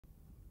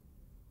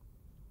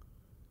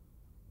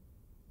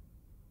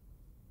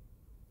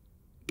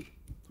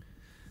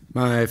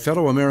My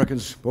fellow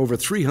Americans, over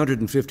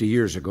 350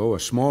 years ago, a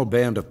small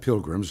band of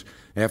pilgrims,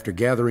 after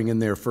gathering in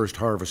their first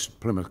harvest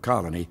Plymouth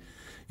colony,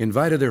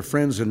 invited their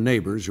friends and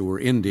neighbors who were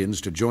Indians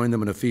to join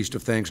them in a feast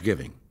of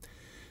Thanksgiving.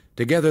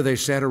 Together they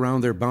sat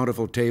around their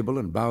bountiful table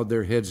and bowed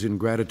their heads in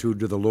gratitude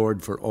to the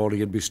Lord for all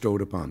he had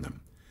bestowed upon them.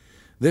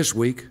 This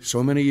week,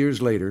 so many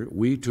years later,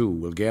 we too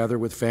will gather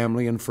with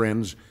family and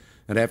friends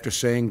and after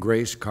saying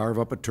grace, carve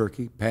up a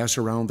turkey, pass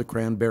around the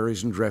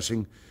cranberries and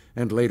dressing,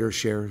 and later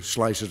share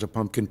slices of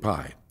pumpkin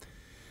pie.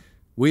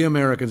 We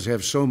Americans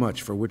have so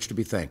much for which to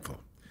be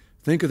thankful.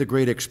 Think of the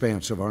great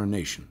expanse of our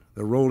nation,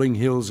 the rolling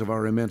hills of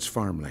our immense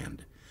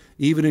farmland.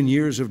 Even in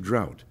years of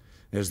drought,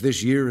 as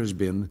this year has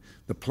been,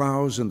 the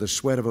plows and the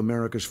sweat of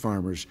America's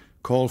farmers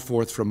call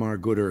forth from our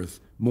good earth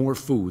more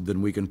food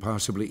than we can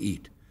possibly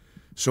eat.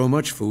 So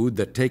much food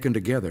that, taken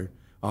together,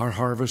 our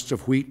harvests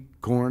of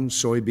wheat, corn,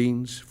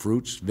 soybeans,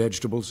 fruits,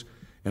 vegetables,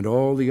 and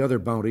all the other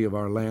bounty of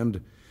our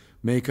land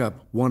make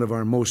up one of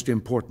our most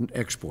important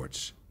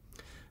exports.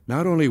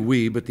 Not only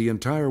we, but the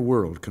entire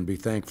world can be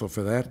thankful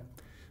for that.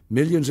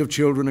 Millions of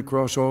children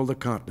across all the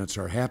continents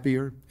are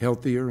happier,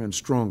 healthier, and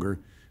stronger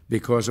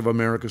because of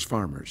America's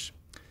farmers.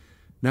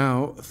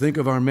 Now, think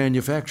of our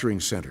manufacturing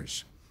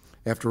centers.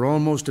 After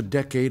almost a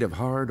decade of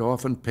hard,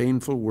 often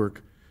painful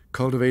work,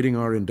 cultivating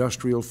our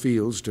industrial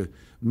fields to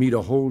meet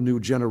a whole new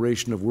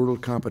generation of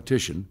world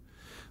competition,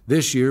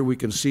 this year we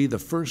can see the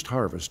first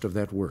harvest of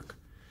that work.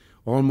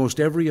 Almost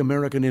every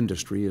American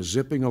industry is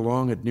zipping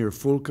along at near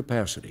full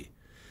capacity.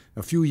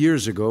 A few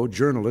years ago,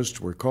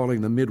 journalists were calling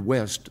the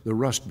Midwest the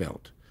Rust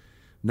Belt.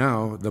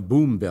 Now, the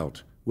Boom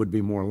Belt would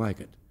be more like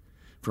it.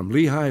 From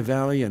Lehigh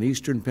Valley and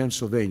eastern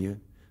Pennsylvania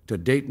to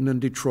Dayton and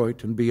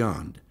Detroit and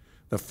beyond,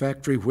 the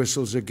factory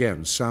whistles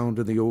again sound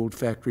in the old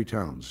factory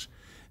towns,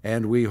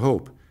 and we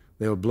hope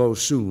they'll blow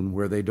soon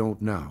where they don't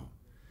now.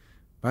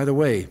 By the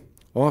way,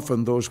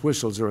 often those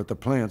whistles are at the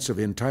plants of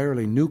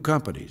entirely new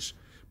companies,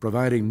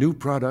 providing new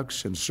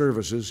products and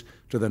services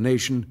to the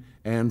nation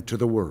and to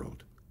the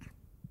world.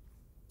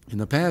 In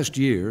the past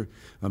year,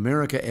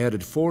 America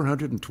added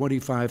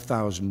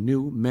 425,000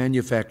 new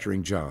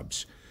manufacturing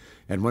jobs.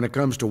 And when it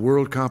comes to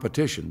world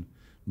competition,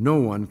 no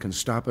one can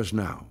stop us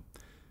now.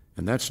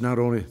 And that's not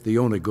the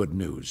only good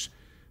news.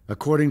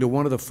 According to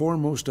one of the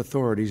foremost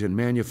authorities in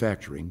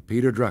manufacturing,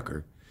 Peter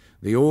Drucker,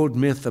 the old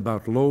myth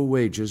about low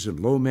wages and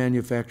low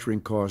manufacturing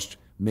costs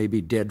may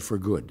be dead for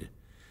good.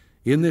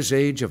 In this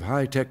age of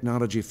high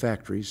technology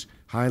factories,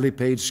 highly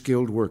paid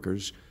skilled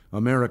workers,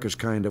 America's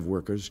kind of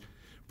workers,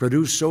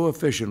 produce so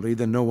efficiently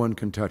that no one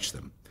can touch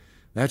them.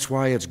 That's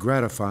why it's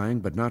gratifying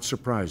but not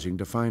surprising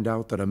to find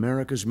out that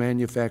America's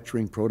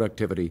manufacturing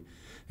productivity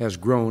has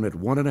grown at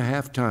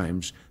 1.5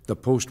 times the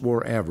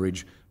post-war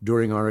average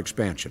during our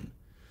expansion.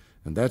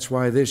 And that's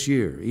why this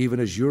year, even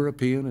as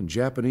European and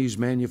Japanese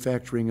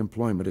manufacturing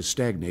employment has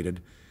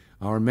stagnated,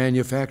 our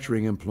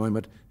manufacturing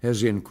employment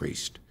has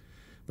increased.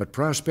 But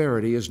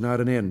prosperity is not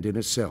an end in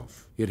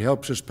itself. It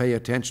helps us pay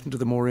attention to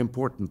the more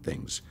important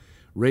things,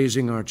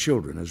 raising our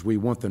children as we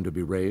want them to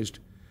be raised,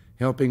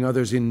 helping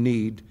others in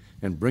need,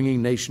 and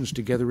bringing nations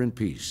together in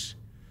peace.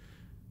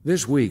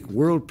 This week,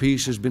 world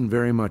peace has been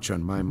very much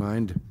on my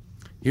mind.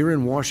 Here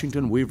in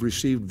Washington, we've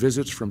received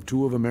visits from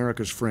two of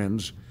America's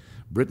friends,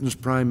 Britain's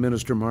Prime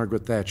Minister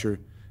Margaret Thatcher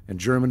and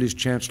Germany's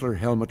Chancellor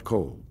Helmut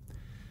Kohl.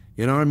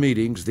 In our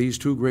meetings, these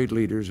two great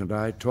leaders and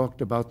I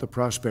talked about the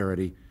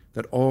prosperity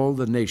that all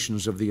the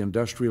nations of the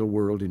industrial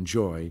world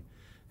enjoy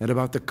and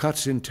about the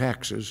cuts in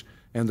taxes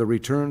and the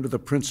return to the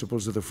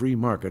principles of the free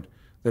market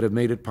that have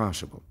made it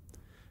possible.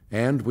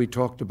 And we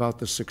talked about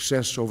the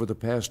success over the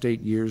past 8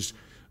 years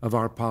of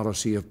our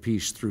policy of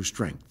peace through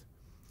strength.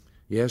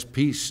 Yes,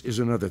 peace is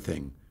another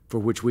thing for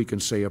which we can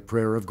say a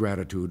prayer of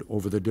gratitude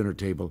over the dinner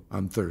table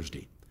on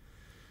Thursday.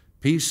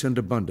 Peace and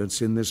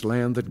abundance in this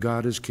land that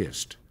God has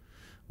kissed.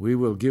 We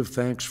will give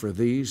thanks for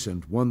these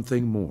and one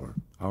thing more,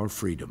 our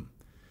freedom.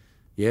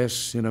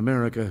 Yes, in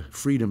America,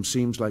 freedom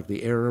seems like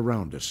the air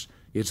around us.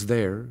 It's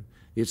there.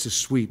 It's as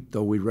sweet,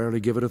 though we rarely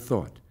give it a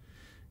thought.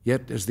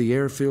 Yet, as the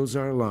air fills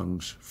our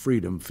lungs,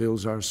 freedom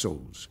fills our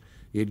souls.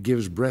 It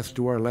gives breath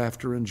to our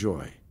laughter and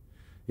joy.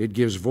 It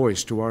gives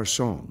voice to our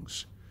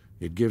songs.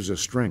 It gives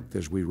us strength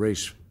as we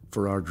race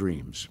for our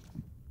dreams.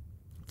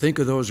 Think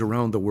of those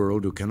around the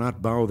world who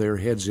cannot bow their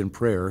heads in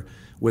prayer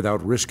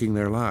without risking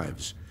their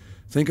lives.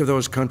 Think of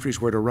those countries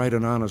where to write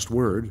an honest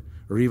word,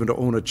 or even to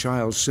own a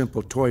child's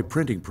simple toy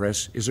printing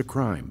press, is a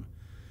crime.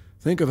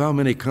 Think of how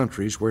many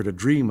countries where to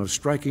dream of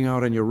striking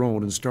out on your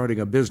own and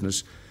starting a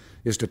business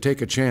is to take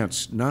a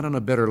chance not on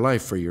a better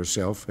life for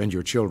yourself and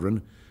your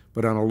children,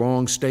 but on a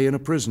long stay in a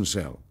prison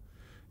cell.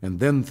 And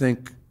then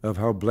think of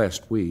how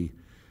blessed we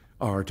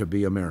are to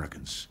be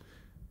Americans.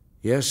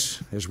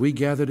 Yes, as we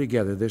gather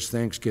together this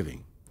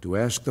Thanksgiving to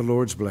ask the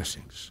Lord's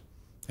blessings,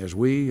 as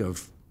we,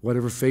 of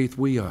whatever faith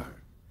we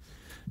are,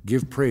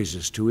 give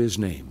praises to His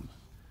name,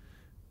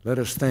 let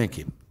us thank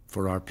Him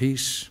for our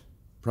peace,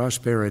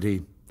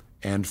 prosperity,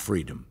 and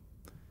freedom.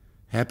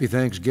 Happy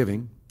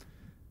Thanksgiving,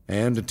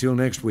 and until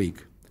next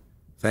week,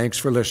 thanks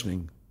for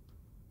listening,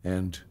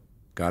 and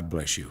God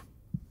bless you.